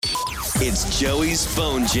It's Joey's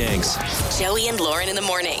Phone Jenks. Joey and Lauren in the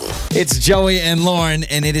morning. It's Joey and Lauren,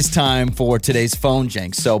 and it is time for today's Phone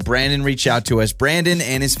Jenks. So Brandon reached out to us. Brandon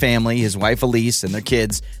and his family, his wife Elise and their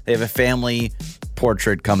kids, they have a family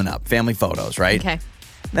portrait coming up, family photos, right? Okay.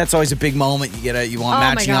 That's always a big moment. You want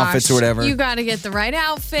matching outfits or whatever. You got to get the right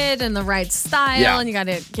outfit and the right style, and you got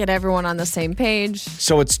to get everyone on the same page.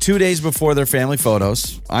 So it's 2 days before their family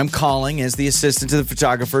photos. I'm calling as the assistant to the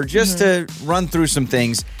photographer just to run through some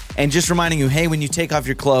things and just reminding you, hey, when you take off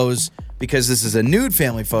your clothes, because this is a nude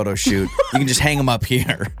family photo shoot, you can just hang them up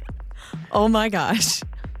here. Oh my gosh.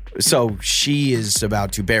 So she is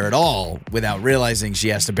about to bear it all without realizing she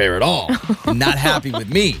has to bear it all. Not happy with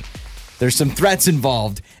me. There's some threats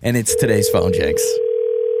involved, and it's today's Phone Jenks.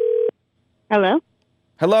 Hello?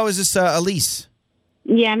 Hello, is this Elise?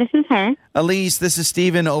 Yeah, this is her. Elise, this is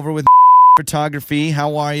Steven over with Photography.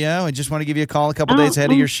 How are you? I just want to give you a call a couple days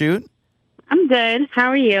ahead of your shoot. I'm good. How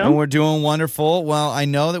are you? And we're doing wonderful. Well, I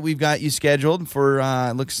know that we've got you scheduled for,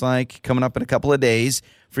 it looks like, coming up in a couple of days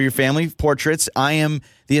for your family portraits. I am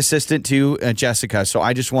the assistant to Jessica, so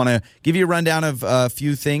I just want to give you a rundown of a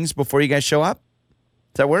few things before you guys show up.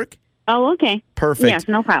 Does that work? Oh, okay. Perfect. Yes,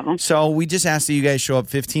 no problem. So we just asked that you guys show up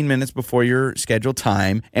 15 minutes before your scheduled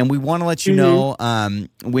time, and we want to let you know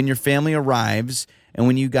when your family arrives and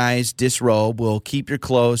when you guys disrobe, we'll keep your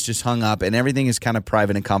clothes just hung up, and everything is kind of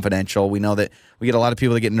private and confidential. We know that we get a lot of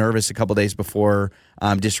people that get nervous a couple days before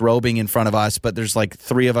disrobing in front of us, but there's like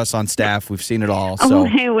 3 of us on staff. We've seen it all. So.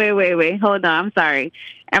 Oh, wait. Hold on. I'm sorry.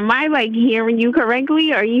 Am I hearing you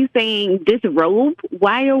correctly? Are you saying disrobe?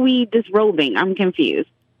 Why are we disrobing? I'm confused.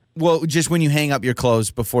 Well, just when you hang up your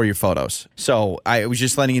clothes before your photos. So I was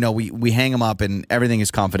just letting you know we hang them up and everything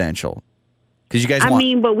is confidential. Because you guys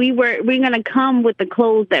but we're going to come with the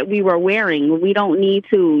clothes that we were wearing. We don't need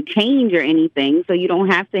to change or anything, so you don't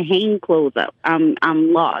have to hang clothes up. I'm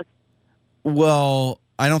lost. Well,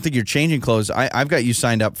 I don't think you're changing clothes. I've got you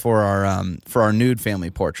signed up for our nude family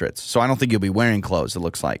portraits, so I don't think you'll be wearing clothes, it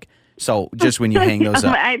looks like. So just when you hang those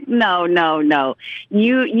up. No.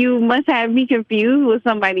 You must have me confused with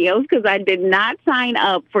somebody else because I did not sign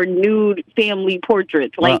up for nude family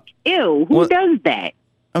portraits. Ew, who does that?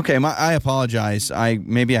 Okay, I apologize.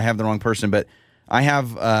 Maybe I have the wrong person, but I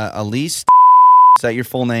have Elise. Is that your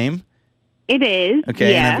full name? It is.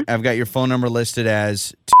 Okay, yeah. and I've got your phone number listed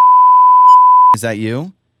as. Is that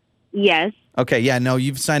you? Yes. Okay, yeah, no,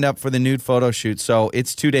 you've signed up for the nude photo shoot, so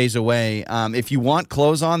it's 2 days away. If you want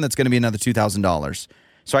clothes on, that's going to be another $2,000.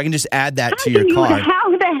 So I can just add that to your card.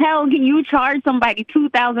 How the hell can you charge somebody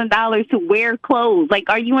 $2,000 to wear clothes?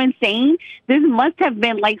 Are you insane? This must have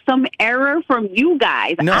been some error from you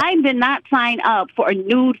guys. No. I did not sign up for a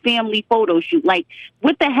nude family photo shoot.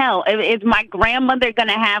 What the hell? Is my grandmother going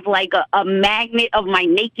to have a magnet of my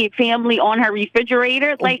naked family on her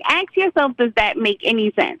refrigerator? Ask yourself, does that make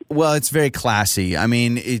any sense? Well, it's very classy. I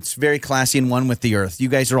mean, it's very classy and one with the earth. You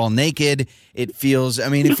guys are all naked. It feels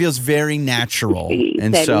very natural.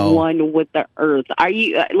 And so one with the earth. Are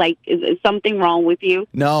you is something wrong with you?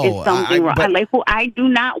 No, is something wrong? I do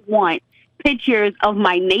not want pictures of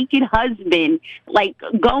my naked husband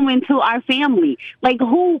going to our family.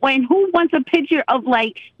 Who wants a picture of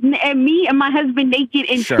me and my husband naked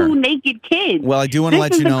and 2 naked kids? Well, I do want to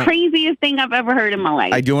let you know. This is the craziest thing I've ever heard in my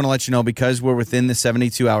life. I do want to let you know because we're within the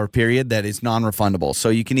 72-hour period that is non-refundable. So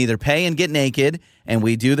you can either pay and get naked and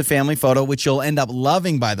we do the family photo, which you'll end up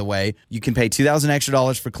loving, by the way. You can pay $2,000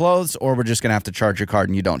 extra for clothes, or we're just going to have to charge your card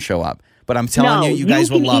and you don't show up. But I'm telling you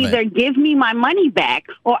guys will love it. You can either give me my money back,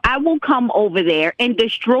 or I will come over there and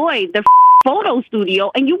destroy the photo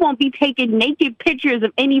studio, and you won't be taking naked pictures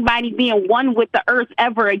of anybody being one with the earth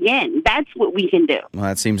ever again. That's what we can do. Well,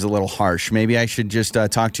 that seems a little harsh. Maybe I should just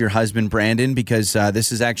talk to your husband, Brandon, because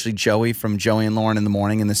this is actually Joey from Joey and Lauren in the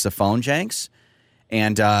morning, and this is the Phone Jenks.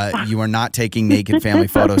 And you are not taking naked family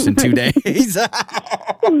photos in 2 days. Did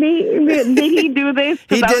he do this?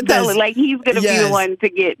 He did this. He's going to be the one to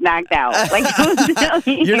get knocked out.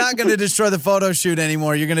 You're not going to destroy the photo shoot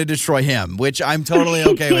anymore. You're going to destroy him, which I'm totally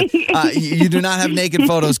okay with. You do not have naked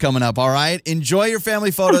photos coming up, all right? Enjoy your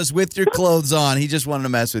family photos with your clothes on. He just wanted to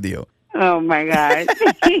mess with you. Oh, my God.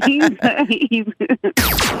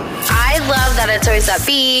 I love that it's always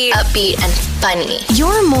upbeat and funny.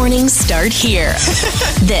 Your mornings start here.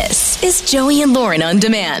 This is Joey and Lauren on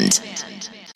Demand.